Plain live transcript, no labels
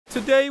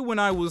Today, when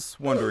I was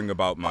wondering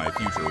about my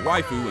future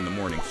waifu in the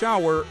morning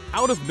shower,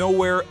 out of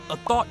nowhere, a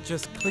thought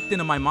just clicked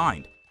into my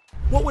mind.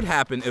 What would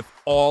happen if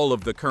all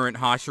of the current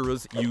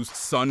Hashiras used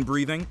sun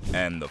breathing?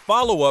 And the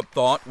follow-up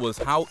thought was,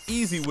 how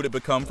easy would it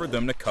become for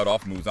them to cut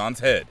off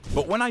Muzan's head?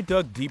 But when I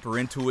dug deeper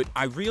into it,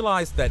 I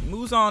realized that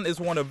Muzan is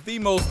one of the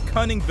most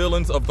cunning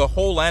villains of the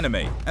whole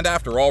anime. And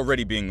after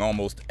already being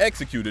almost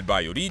executed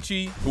by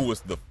Yoriichi, who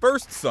was the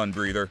first sun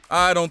breather,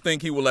 I don't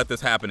think he will let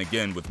this happen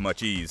again with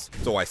much ease.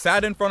 So I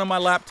sat in front of my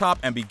laptop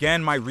and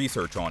began my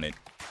research on it.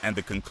 And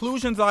the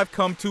conclusions I've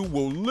come to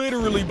will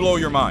literally blow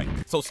your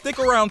mind. So stick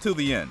around till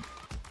the end.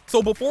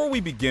 So before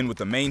we begin with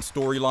the main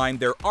storyline,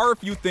 there are a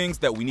few things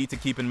that we need to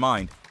keep in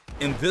mind.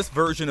 In this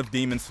version of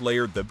Demon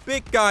Slayer, the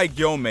big guy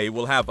Gyomei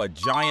will have a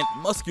giant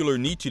muscular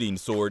Nichirin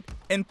sword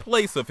in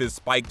place of his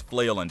spiked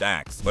flail and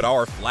axe. But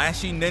our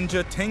flashy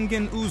ninja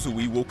Tengen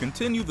Uzui will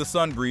continue the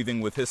sun breathing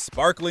with his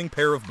sparkling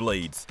pair of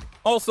blades.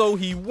 Also,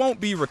 he won't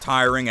be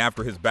retiring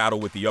after his battle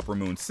with the Upper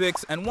Moon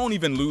 6 and won't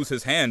even lose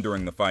his hand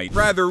during the fight.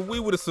 Rather, we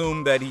would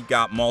assume that he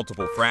got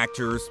multiple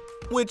fractures,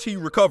 which he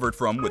recovered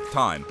from with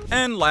time.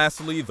 And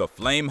lastly, the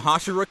Flame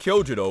Hashira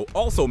Kyojido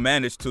also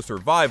managed to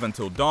survive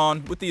until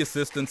dawn with the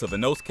assistance of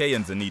Inosuke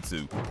and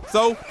Zenitsu.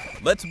 So,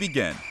 let's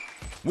begin.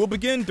 We'll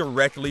begin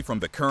directly from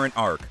the current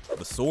arc,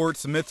 the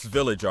Swordsmith's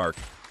Village arc.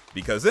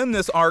 Because in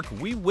this arc,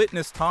 we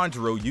witnessed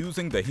Tanjiro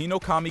using the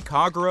Hinokami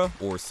Kagura,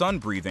 or sun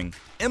breathing,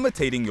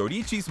 imitating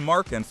Yoriichi's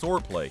mark and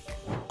swordplay.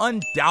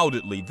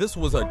 Undoubtedly, this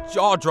was a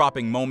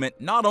jaw-dropping moment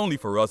not only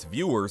for us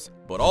viewers,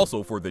 but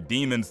also for the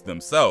demons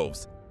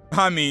themselves.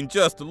 I mean,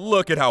 just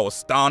look at how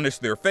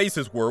astonished their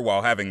faces were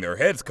while having their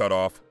heads cut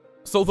off.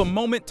 So the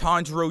moment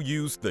Tanjiro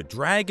used the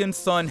Dragon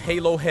Sun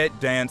Halo Head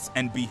dance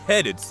and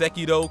beheaded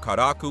Sekido,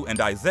 Karaku, and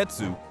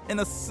Aizetsu in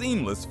a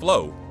seamless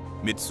flow,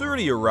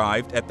 Mitsuri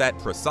arrived at that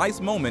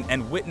precise moment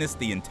and witnessed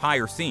the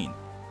entire scene,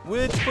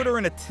 which put her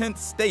in a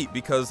tense state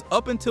because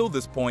up until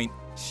this point,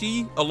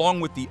 she, along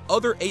with the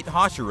other 8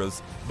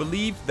 Hashiras,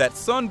 believed that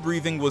sun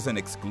breathing was an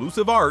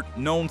exclusive art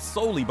known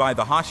solely by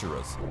the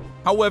Hashiras.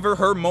 However,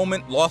 her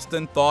moment lost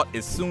in thought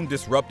is soon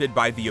disrupted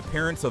by the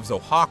appearance of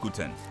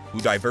Zohakuten,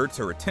 who diverts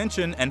her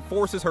attention and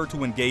forces her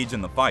to engage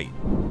in the fight.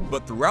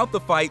 But throughout the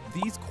fight,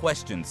 these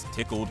questions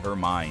tickled her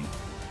mind.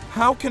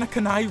 How can a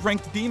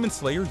Kanai-ranked Demon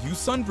Slayer use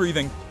sun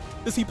breathing?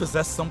 Does he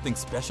possess something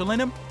special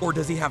in him, or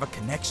does he have a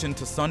connection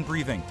to sun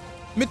breathing?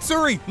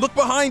 Mitsuri, look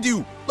behind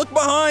you! Look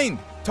behind!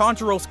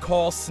 Tanjiro's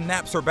call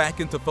snaps her back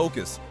into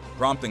focus,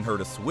 prompting her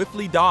to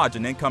swiftly dodge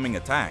an incoming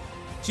attack.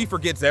 She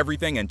forgets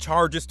everything and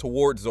charges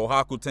towards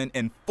Zohakuten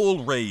in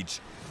full rage.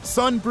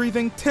 Sun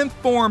breathing, 10th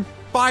form,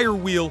 fire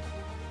wheel.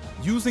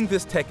 Using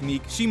this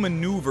technique, she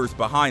maneuvers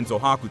behind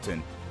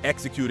Zohakuten,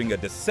 executing a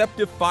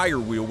deceptive fire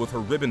wheel with her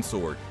ribbon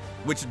sword,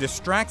 which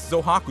distracts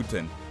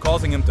Zohakuten,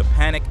 causing him to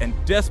panic and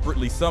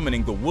desperately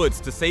summoning the woods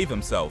to save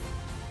himself.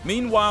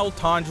 Meanwhile,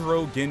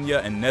 Tanjiro,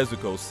 Genya, and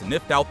Nezuko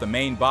sniffed out the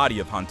main body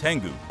of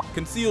Hantengu,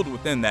 concealed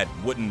within that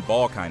wooden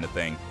ball kind of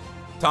thing.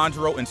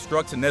 Tanjiro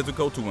instructs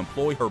Nezuko to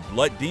employ her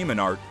blood demon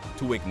art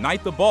to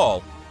ignite the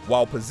ball,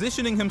 while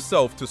positioning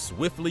himself to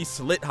swiftly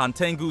slit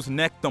Hantengu's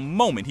neck the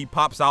moment he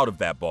pops out of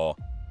that ball.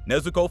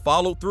 Nezuko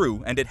followed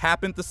through, and it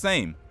happened the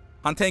same.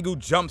 Hantengu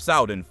jumps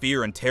out in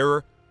fear and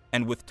terror,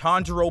 and with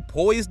Tanjiro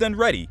poised and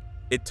ready,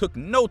 it took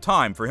no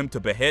time for him to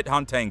behead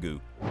Hantengu.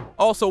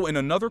 Also, in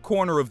another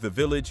corner of the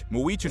village,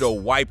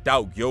 Muichiro wiped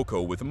out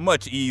Gyoko with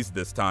much ease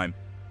this time,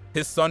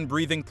 his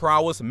sun-breathing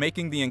prowess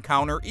making the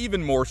encounter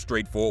even more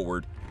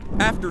straightforward.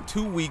 After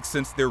 2 weeks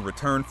since their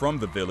return from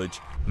the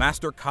village,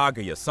 Master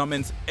Kaguya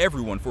summons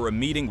everyone for a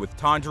meeting with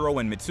Tanjiro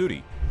and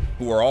Mitsuri,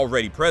 who are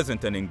already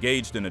present and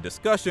engaged in a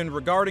discussion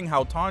regarding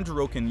how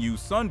Tanjiro can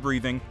use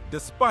sun-breathing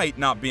despite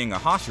not being a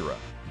Hashira.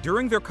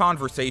 During their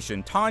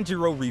conversation,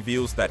 Tanjiro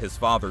reveals that his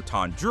father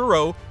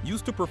Tanjiro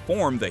used to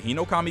perform the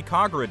Hinokami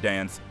Kagura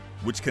dance,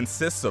 which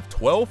consists of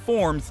 12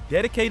 forms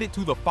dedicated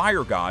to the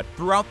fire god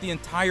throughout the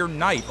entire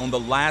night on the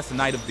last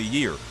night of the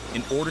year,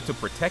 in order to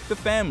protect the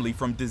family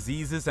from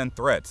diseases and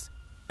threats.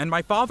 And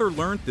my father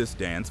learned this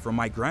dance from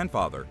my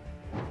grandfather.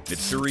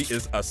 Mitsuri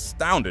is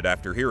astounded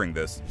after hearing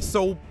this.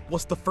 So,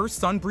 was the first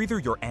sun breather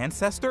your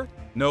ancestor?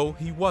 No,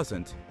 he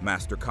wasn't,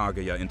 Master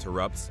Kaguya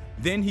interrupts.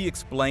 Then he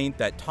explained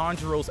that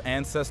Tanjiro's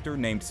ancestor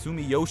named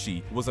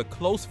Sumiyoshi was a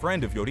close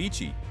friend of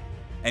Yoriichi,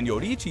 and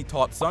Yoriichi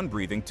taught sun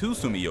breathing to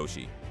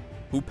Sumiyoshi,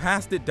 who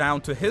passed it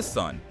down to his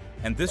son,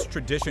 and this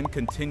tradition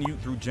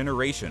continued through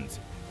generations,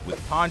 with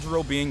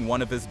Tanjiro being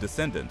one of his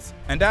descendants.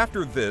 And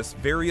after this,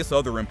 various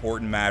other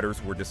important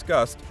matters were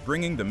discussed,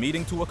 bringing the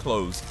meeting to a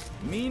close.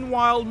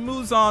 Meanwhile,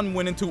 Muzan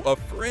went into a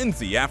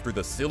frenzy after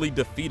the silly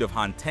defeat of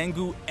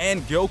Hantengu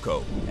and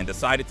Gyoko, and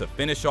decided to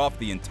finish off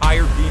the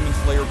entire Demon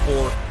Slayer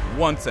Corps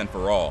once and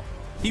for all.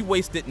 He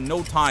wasted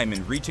no time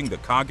in reaching the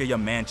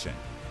Kaguya mansion,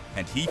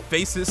 and he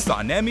faces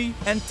Sanemi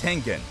and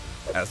Tengen,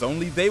 as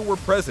only they were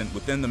present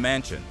within the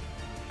mansion.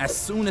 As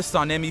soon as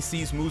Sanemi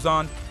sees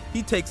Muzan,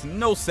 he takes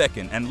no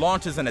second and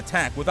launches an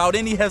attack without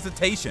any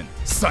hesitation.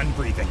 Sun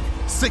breathing,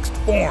 6th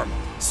form,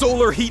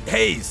 solar heat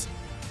haze.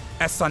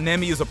 As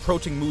Sanemi is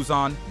approaching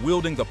Muzan,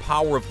 wielding the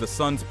power of the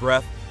sun's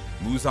breath,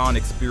 Muzan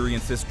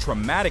experiences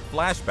traumatic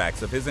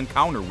flashbacks of his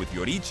encounter with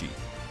Yoriichi,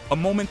 a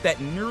moment that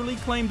nearly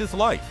claimed his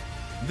life.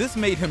 This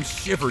made him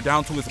shiver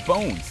down to his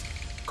bones,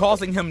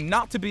 causing him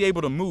not to be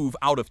able to move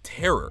out of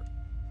terror.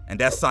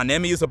 And as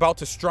Sanemi is about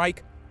to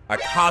strike,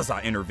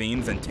 Akaza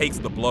intervenes and takes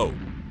the blow.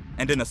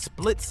 And in a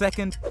split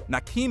second,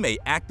 Nakime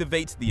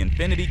activates the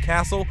Infinity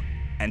Castle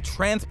and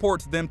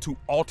transports them to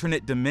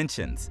alternate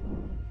dimensions.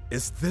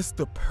 Is this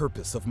the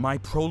purpose of my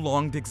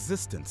prolonged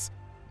existence?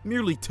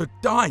 Merely to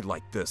die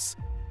like this?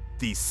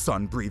 These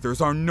sun breathers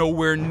are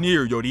nowhere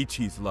near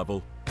Yoriichi's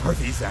level. Are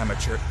these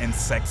amateur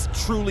insects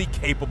truly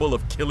capable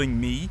of killing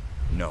me?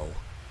 No.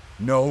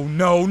 No,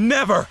 no,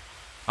 never!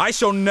 I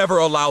shall never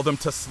allow them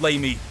to slay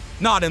me.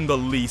 Not in the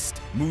least.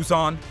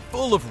 Muzan,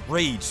 full of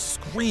rage,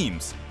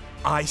 screams,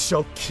 I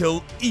shall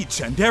kill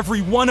each and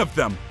every one of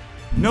them.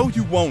 No,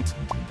 you won't,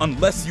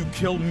 unless you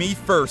kill me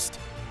first.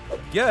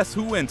 Guess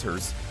who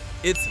enters?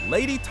 It's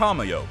Lady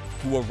Tamayo,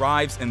 who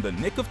arrives in the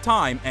nick of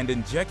time and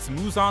injects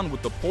Muzan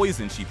with the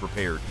poison she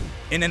prepared.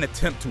 In an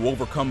attempt to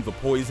overcome the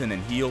poison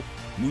and heal,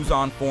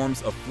 Muzan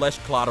forms a flesh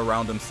clot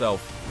around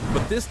himself,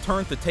 but this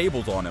turned the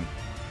tables on him,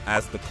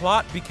 as the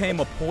clot became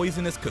a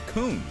poisonous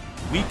cocoon,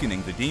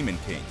 weakening the Demon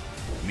King.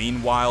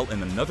 Meanwhile,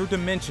 in another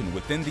dimension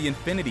within the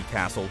Infinity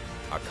Castle,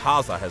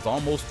 Akaza has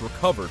almost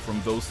recovered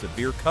from those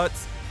severe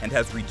cuts and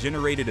has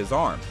regenerated his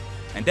arm.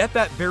 And at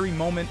that very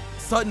moment,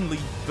 suddenly,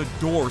 the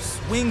door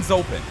swings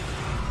open.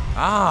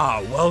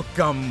 Ah,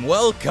 welcome,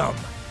 welcome.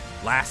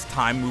 Last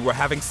time we were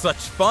having such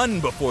fun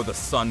before the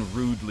sun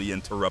rudely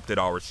interrupted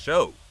our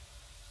show.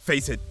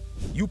 Face it,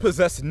 you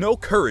possess no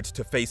courage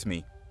to face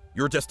me.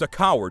 You're just a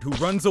coward who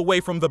runs away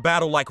from the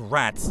battle like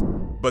rats.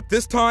 But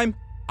this time,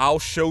 I'll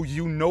show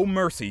you no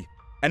mercy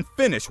and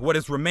finish what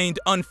has remained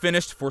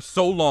unfinished for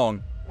so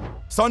long.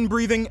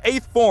 Sun-breathing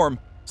 8th form,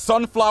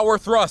 Sunflower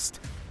Thrust.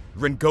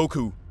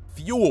 Rengoku,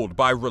 fueled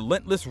by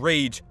relentless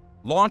rage,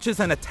 launches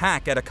an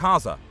attack at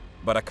Akaza,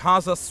 but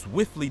Akaza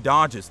swiftly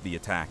dodges the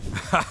attack.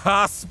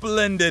 Haha,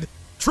 splendid!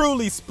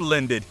 Truly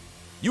splendid!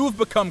 You have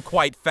become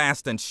quite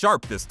fast and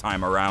sharp this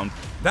time around.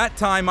 That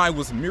time I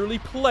was merely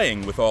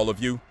playing with all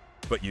of you.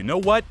 But you know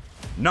what?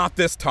 Not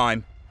this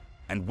time.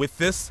 And with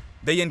this,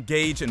 they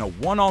engage in a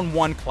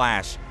one-on-one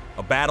clash,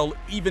 a battle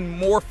even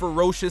more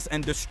ferocious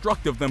and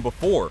destructive than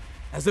before,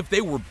 as if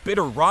they were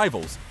bitter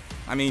rivals.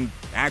 I mean,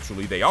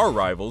 actually they are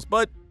rivals,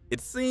 but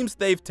it seems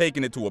they've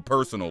taken it to a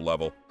personal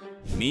level.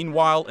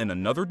 Meanwhile, in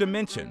another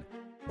dimension,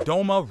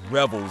 Doma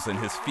revels in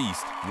his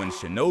feast when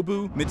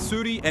Shinobu,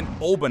 Mitsuri, and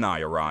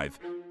Obanai arrive.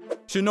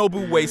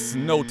 Shinobu wastes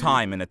no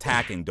time in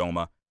attacking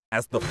Doma,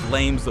 as the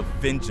flames of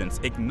vengeance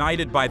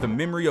ignited by the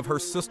memory of her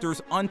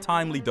sister's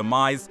untimely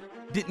demise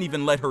didn't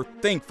even let her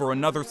think for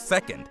another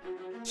second.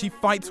 She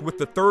fights with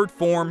the 3rd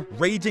form,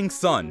 Raging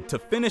Sun, to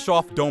finish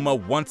off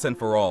Doma once and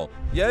for all.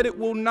 Yet it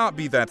will not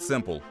be that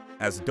simple,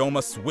 as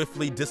Doma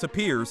swiftly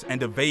disappears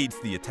and evades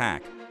the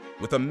attack.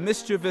 With a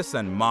mischievous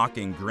and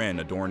mocking grin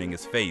adorning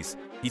his face,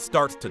 he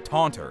starts to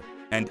taunt her,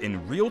 and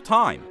in real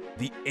time,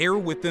 the air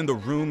within the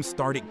room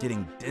started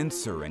getting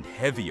denser and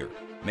heavier,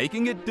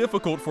 making it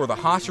difficult for the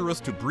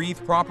Hashiras to breathe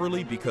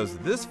properly because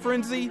this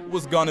frenzy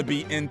was gonna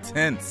be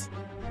intense.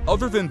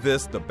 Other than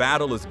this, the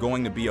battle is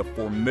going to be a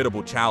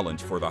formidable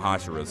challenge for the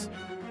Hashiras,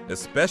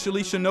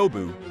 especially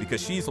Shinobu,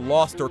 because she's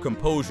lost her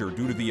composure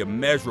due to the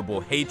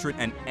immeasurable hatred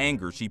and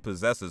anger she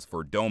possesses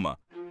for Doma.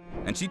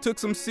 And she took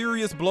some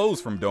serious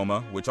blows from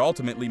Doma, which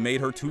ultimately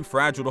made her too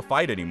fragile to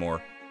fight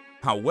anymore.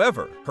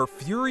 However, her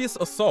furious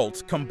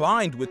assaults,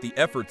 combined with the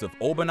efforts of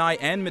Obanai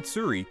and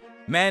Mitsuri,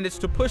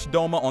 managed to push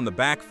Doma on the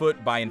back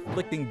foot by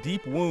inflicting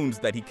deep wounds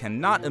that he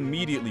cannot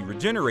immediately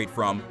regenerate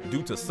from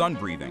due to sun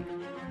breathing.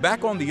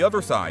 Back on the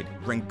other side,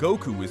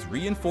 Rengoku is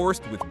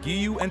reinforced with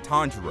Giyu and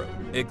Tanjiro.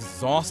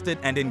 Exhausted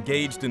and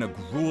engaged in a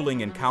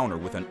grueling encounter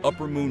with an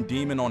Upper Moon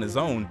demon on his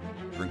own,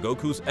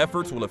 Rengoku's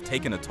efforts will have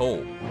taken a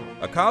toll.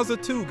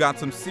 Akaza too got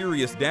some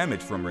serious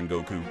damage from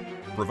Rengoku,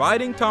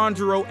 providing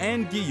Tanjiro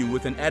and Giyu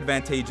with an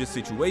advantageous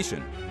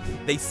situation.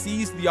 They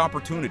seized the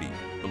opportunity,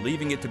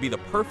 believing it to be the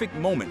perfect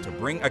moment to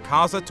bring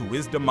Akaza to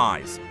his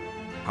demise.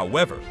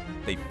 However,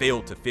 they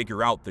failed to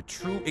figure out the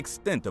true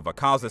extent of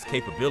Akaza's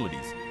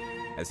capabilities.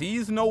 As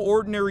he's no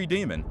ordinary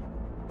demon,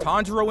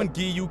 Tanjiro and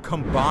Giyu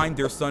combined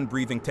their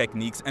sun-breathing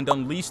techniques and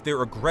unleashed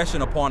their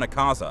aggression upon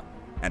Akaza,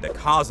 and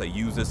Akaza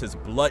uses his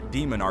blood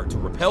demon art to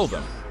repel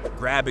them,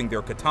 grabbing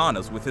their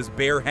katanas with his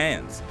bare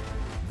hands.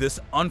 This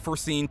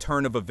unforeseen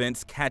turn of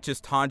events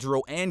catches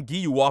Tanjiro and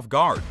Giyu off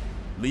guard,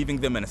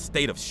 leaving them in a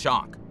state of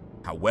shock.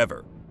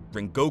 However,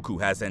 Rengoku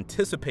has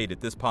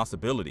anticipated this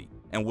possibility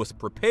and was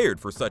prepared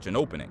for such an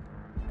opening.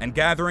 And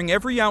gathering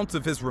every ounce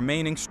of his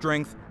remaining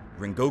strength,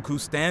 Rengoku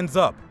stands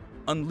up,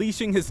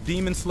 unleashing his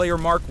Demon Slayer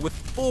mark with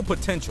full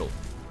potential,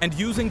 and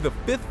using the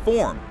 5th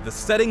form, the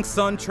Setting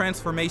Sun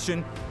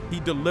transformation, he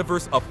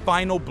delivers a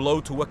final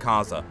blow to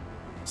Akaza,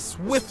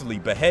 swiftly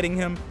beheading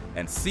him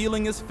and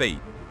sealing his fate.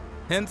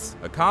 Hence,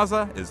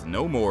 Akaza is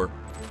no more.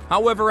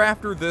 However,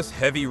 after this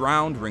heavy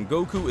round,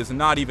 Rengoku is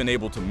not even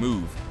able to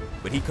move,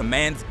 but he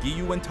commands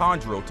Giyu and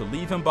Tanjiro to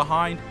leave him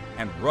behind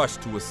and rush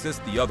to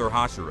assist the other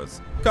Hashiras.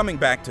 Coming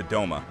back to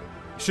Doma,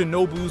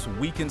 Shinobu's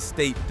weakened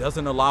state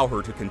doesn't allow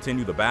her to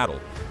continue the battle,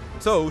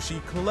 so she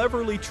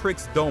cleverly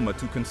tricks Doma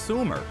to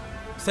consume her,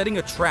 setting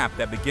a trap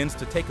that begins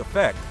to take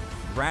effect,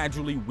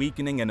 gradually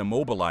weakening and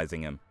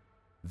immobilizing him.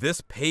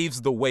 This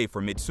paves the way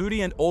for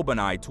Mitsuri and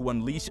Obanai to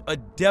unleash a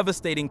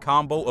devastating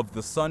combo of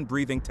the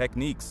sun-breathing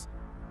techniques.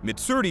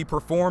 Mitsuri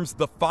performs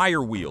the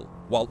Fire Wheel,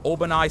 while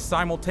Obanai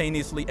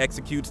simultaneously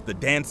executes the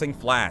Dancing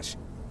Flash,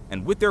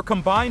 and with their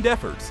combined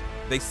efforts,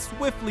 they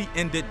swiftly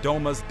ended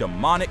Doma's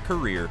demonic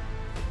career.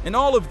 In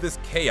all of this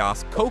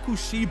chaos,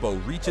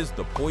 Kokushibo reaches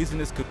the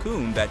poisonous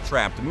cocoon that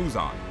trapped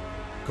Muzan.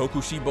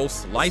 Kokushibo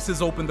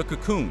slices open the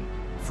cocoon,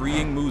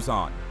 freeing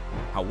Muzan.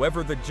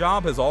 However, the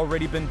job has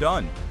already been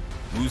done.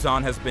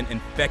 Muzan has been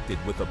infected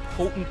with a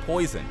potent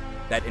poison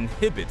that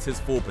inhibits his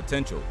full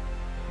potential,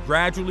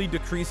 gradually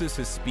decreases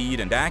his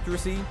speed and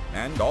accuracy,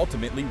 and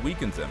ultimately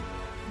weakens him.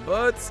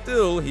 But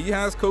still, he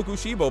has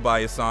Kokushibo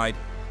by his side,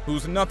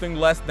 who's nothing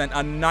less than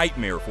a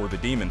nightmare for the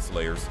Demon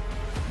Slayers.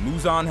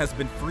 Muzan has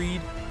been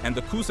freed, and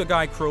the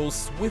Kusagai Crows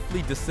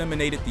swiftly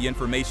disseminated the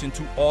information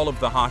to all of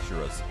the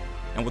Hashiras.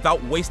 And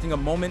without wasting a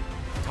moment,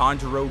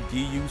 Tanjiro,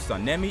 Giyu,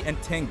 Sanemi, and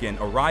Tengen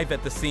arrive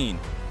at the scene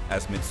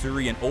as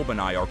Mitsuri and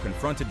Obanai are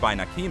confronted by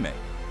Nakime,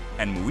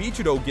 and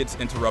Muichiro gets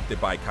interrupted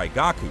by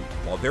Kaigaku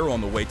while they're on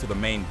the way to the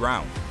main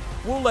ground.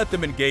 We'll let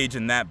them engage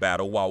in that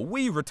battle while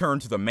we return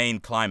to the main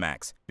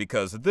climax,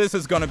 because this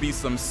is gonna be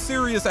some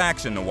serious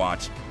action to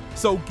watch.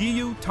 So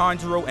Giyu,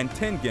 Tanjiro, and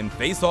Tengen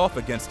face off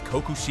against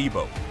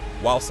Kokushibo,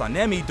 while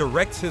Sanemi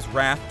directs his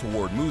wrath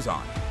toward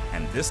Muzan,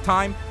 and this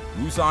time,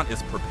 Muzan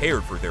is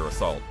prepared for their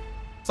assault.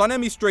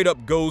 Sanemi straight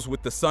up goes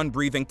with the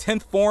sun-breathing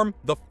 10th form,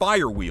 the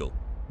Fire Wheel,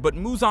 but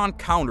Muzan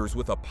counters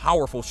with a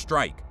powerful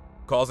strike,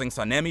 causing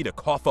Sanemi to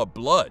cough up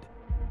blood.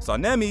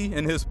 Sanemi,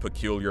 in his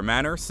peculiar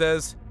manner,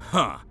 says,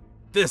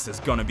 this is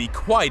gonna be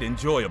quite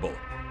enjoyable."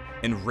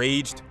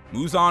 Enraged,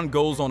 Muzan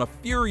goes on a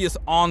furious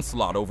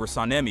onslaught over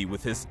Sanemi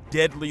with his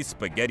deadly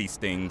spaghetti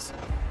stings,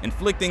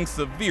 inflicting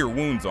severe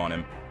wounds on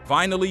him.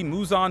 Finally,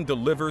 Muzan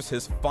delivers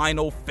his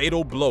final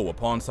fatal blow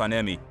upon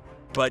Sanemi,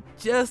 but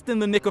just in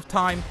the nick of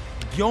time,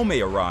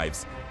 Gyomei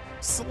arrives,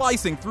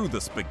 slicing through the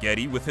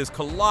spaghetti with his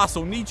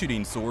colossal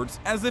Nichirin swords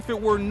as if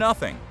it were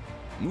nothing.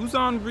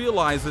 Muzan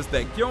realizes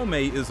that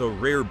Gyomei is a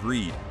rare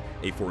breed,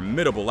 a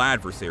formidable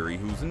adversary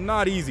who's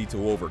not easy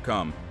to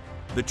overcome.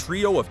 The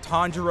trio of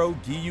Tanjiro,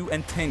 Giyu,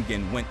 and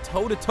Tengen went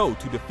toe-to-toe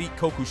to defeat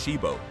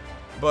Kokushibo.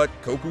 But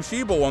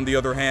Kokushibo, on the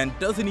other hand,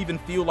 doesn't even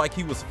feel like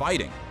he was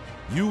fighting.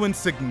 "You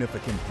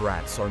insignificant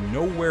brats are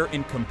nowhere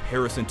in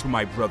comparison to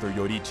my brother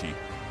Yorichi.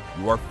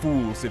 You are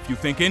fools if you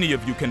think any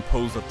of you can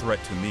pose a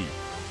threat to me.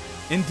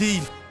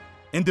 Indeed,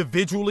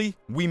 individually,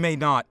 we may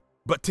not,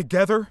 but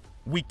together,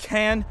 we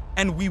can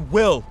and we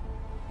will."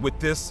 With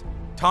this,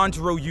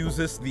 Tanjiro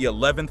uses the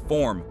 11th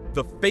form,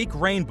 the fake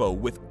rainbow,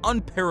 with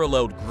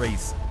unparalleled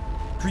grace,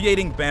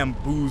 creating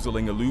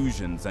bamboozling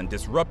illusions and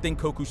disrupting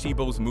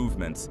Kokushibo's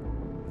movements.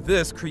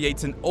 This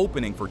creates an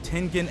opening for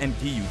Tengen and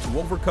Giyu to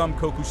overcome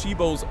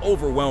Kokushibo's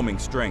overwhelming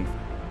strength.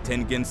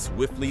 Tengen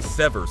swiftly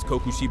severs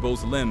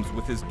Kokushibo's limbs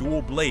with his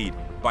dual blade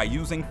by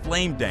using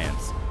Flame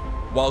Dance,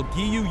 while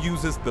Giyu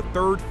uses the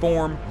 3rd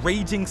form,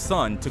 Raging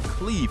Sun, to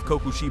cleave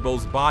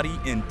Kokushibo's body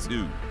in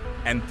two.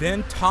 And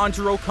then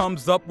Tanjiro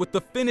comes up with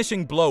the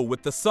finishing blow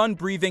with the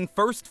sun-breathing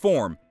 1st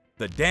form,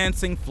 the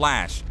Dancing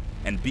Flash,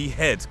 and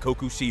beheads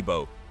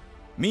Kokushibo.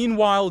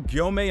 Meanwhile,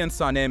 Gyomei and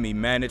Sanemi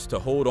manage to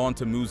hold on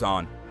to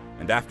Muzan,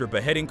 and after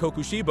beheading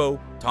Kokushibo,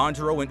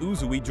 Tanjiro and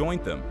Uzui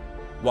joined them,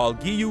 while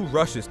Giyu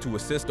rushes to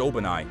assist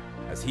Obanai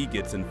as he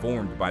gets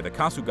informed by the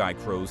Kasugai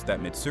Crows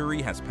that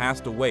Mitsuri has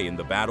passed away in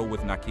the battle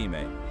with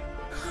Nakime.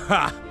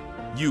 "Ha!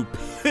 You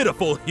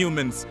pitiful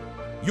humans!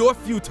 Your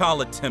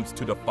futile attempts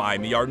to defy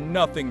me are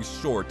nothing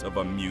short of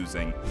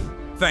amusing.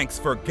 Thanks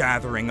for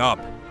gathering up.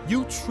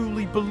 You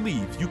truly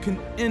believe you can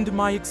end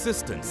my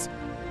existence.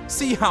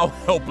 See how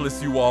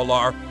helpless you all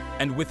are."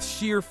 And with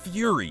sheer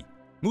fury,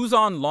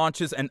 Muzan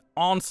launches an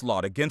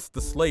onslaught against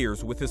the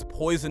Slayers with his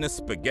poisonous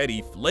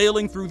spaghetti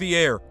flailing through the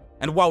air.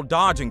 And while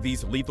dodging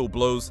these lethal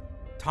blows,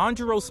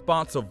 Tanjiro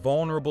spots a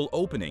vulnerable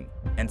opening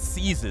and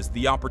seizes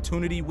the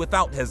opportunity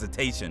without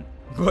hesitation.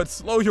 But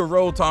slow your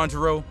roll,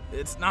 Tanjiro.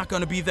 It's not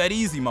gonna be that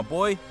easy, my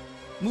boy.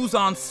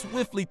 Muzan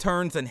swiftly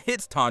turns and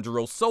hits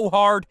Tanjiro so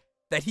hard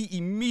that he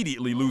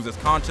immediately loses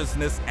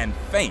consciousness and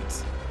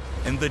faints.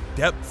 In the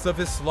depths of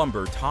his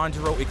slumber,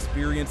 Tanjiro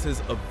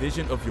experiences a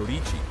vision of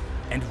Yorichi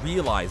and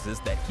realizes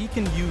that he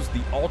can use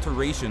the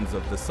alterations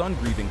of the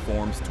sun-breathing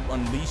forms to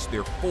unleash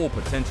their full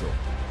potential.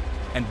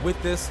 And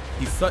with this,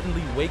 he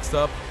suddenly wakes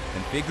up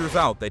and figures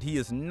out that he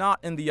is not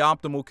in the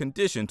optimal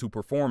condition to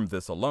perform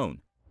this alone.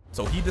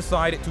 So he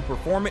decided to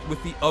perform it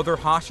with the other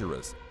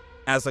Hashiras,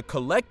 as a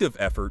collective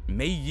effort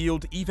may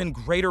yield even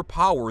greater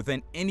power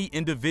than any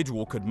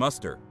individual could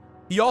muster.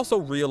 He also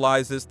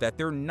realizes that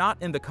they're not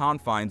in the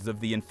confines of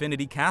the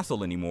Infinity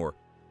Castle anymore,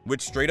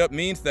 which straight up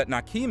means that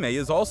Nakime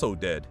is also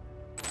dead.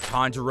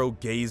 Tanjiro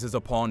gazes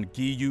upon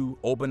Giyu,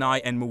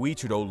 Obanai, and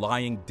Muichiro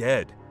lying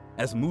dead,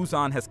 as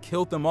Muzan has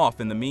killed them off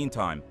in the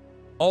meantime.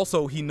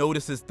 Also, he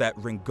notices that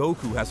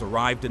Rengoku has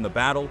arrived in the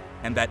battle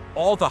and that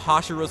all the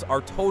Hashiras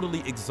are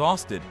totally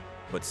exhausted,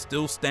 but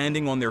still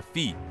standing on their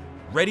feet,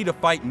 ready to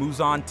fight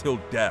Muzan till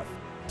death.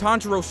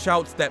 Tanjiro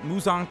shouts that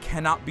Muzan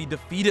cannot be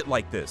defeated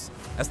like this,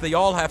 as they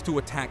all have to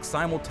attack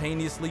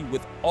simultaneously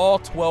with all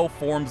 12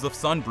 forms of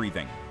sun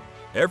breathing.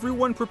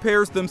 Everyone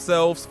prepares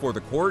themselves for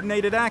the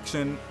coordinated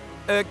action,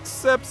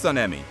 except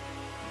Sanemi.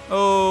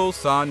 Oh,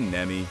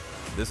 Sanemi,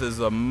 this is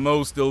a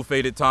most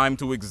ill-fated time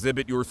to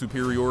exhibit your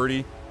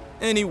superiority.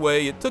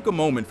 Anyway, it took a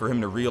moment for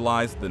him to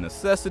realize the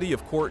necessity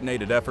of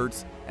coordinated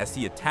efforts as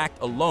he attacked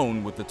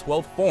alone with the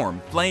 12th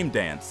form, Flame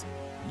Dance.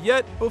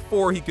 Yet,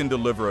 before he can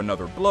deliver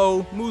another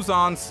blow,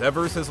 Muzan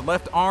severs his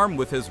left arm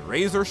with his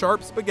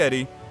razor-sharp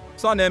spaghetti.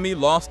 Sanemi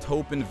lost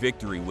hope in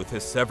victory with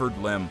his severed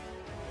limb.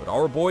 But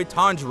our boy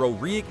Tanjiro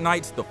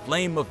reignites the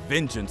flame of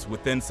vengeance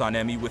within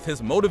Sanemi with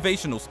his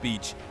motivational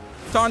speech.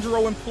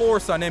 Tanjiro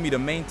implores Sanemi to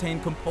maintain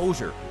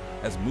composure,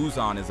 as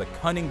Muzan is a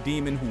cunning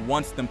demon who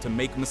wants them to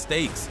make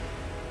mistakes.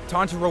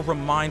 Tanjiro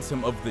reminds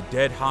him of the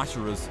dead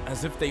Hashiras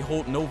as if they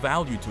hold no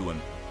value to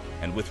him,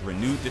 and with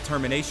renewed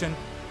determination,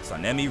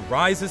 Sanemi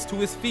rises to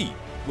his feet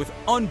with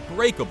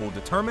unbreakable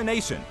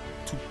determination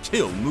to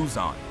kill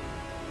Muzan.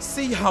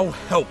 See how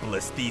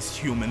helpless these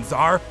humans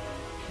are.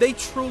 They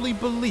truly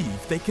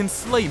believe they can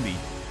slay me.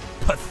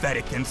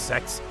 Pathetic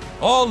insects,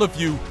 all of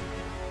you.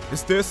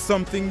 Is there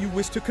something you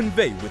wish to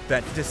convey with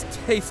that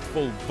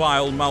distasteful,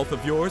 vile mouth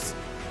of yours?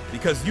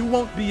 Because you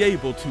won't be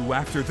able to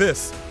after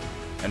this.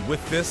 And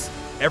with this,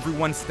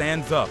 everyone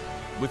stands up,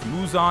 with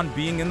Muzan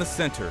being in the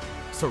center,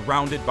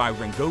 surrounded by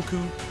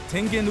Rengoku,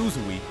 Tengen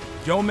Uzui,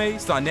 Gyomei,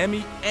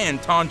 Sanemi, and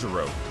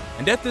Tanjiro.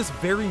 And at this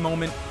very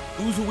moment,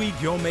 Uzui,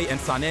 Gyomei, and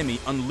Sanemi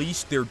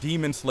unleashed their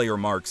Demon Slayer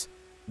marks,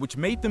 which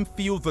made them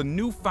feel the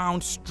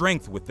newfound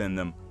strength within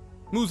them.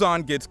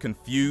 Muzan gets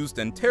confused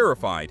and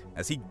terrified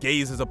as he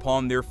gazes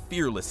upon their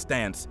fearless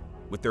stance,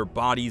 with their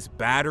bodies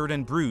battered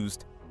and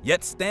bruised,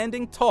 yet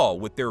standing tall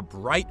with their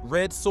bright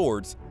red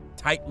swords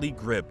tightly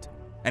gripped,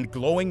 and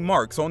glowing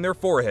marks on their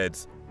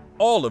foreheads,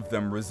 all of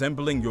them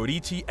resembling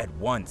Yoriichi at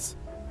once.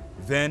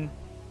 Then,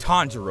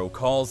 Tanjiro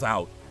calls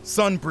out,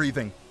 "Sun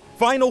breathing,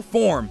 final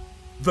form,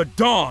 the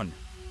Dawn!"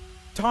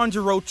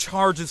 Tanjiro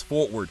charges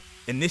forward,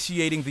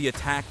 initiating the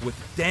attack with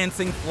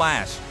Dancing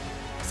Flash.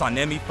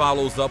 Sanemi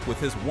follows up with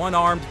his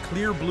one-armed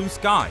Clear Blue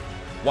Sky,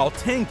 while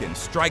Tengen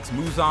strikes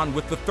Muzan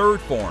with the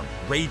third form,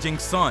 Raging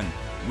Sun,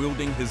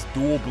 wielding his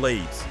dual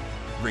blades.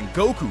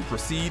 Rengoku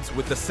proceeds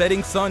with the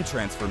Setting Sun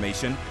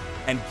transformation,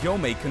 and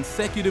Gyomei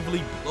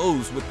consecutively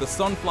blows with the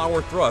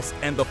Sunflower Thrust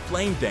and the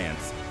Flame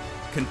Dance.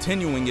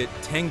 Continuing it,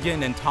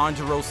 Tengen and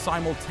Tanjiro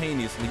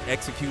simultaneously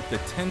execute the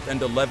 10th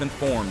and 11th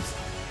forms,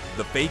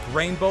 the Fake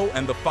Rainbow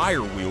and the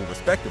Fire Wheel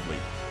respectively,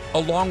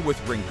 along with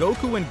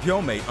Rengoku and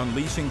Gyomei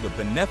unleashing the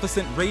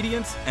Beneficent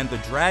Radiance and the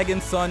Dragon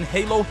Sun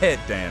Halo Head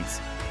Dance.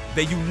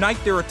 They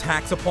unite their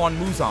attacks upon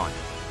Muzan,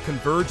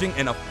 converging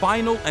in a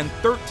final and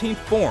 13th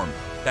form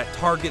that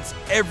targets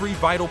every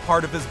vital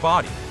part of his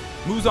body.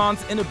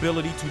 Muzan's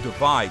inability to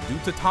divide due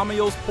to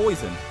Tamayo's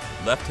poison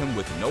left him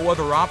with no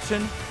other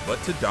option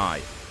but to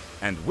die.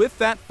 And with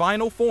that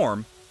final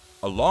form,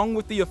 along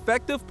with the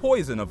effective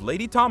poison of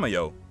Lady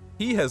Tamayo,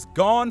 he has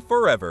gone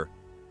forever.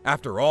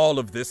 After all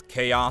of this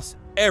chaos,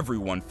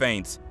 everyone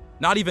faints,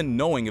 not even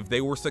knowing if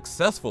they were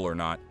successful or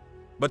not.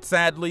 But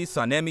sadly,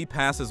 Sanemi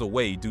passes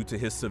away due to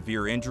his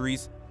severe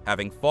injuries,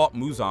 having fought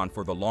Muzan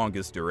for the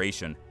longest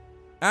duration.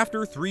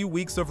 After 3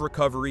 weeks of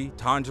recovery,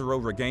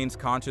 Tanjiro regains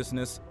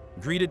consciousness,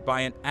 greeted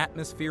by an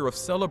atmosphere of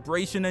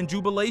celebration and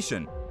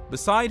jubilation.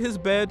 Beside his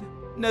bed,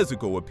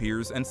 Nezuko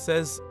appears and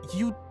says,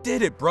 "You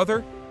did it,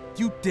 brother!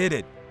 You did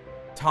it!"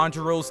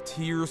 Tanjiro's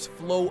tears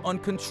flow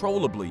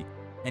uncontrollably,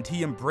 and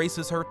he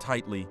embraces her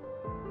tightly.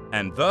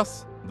 And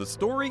thus, the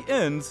story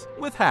ends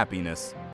with happiness.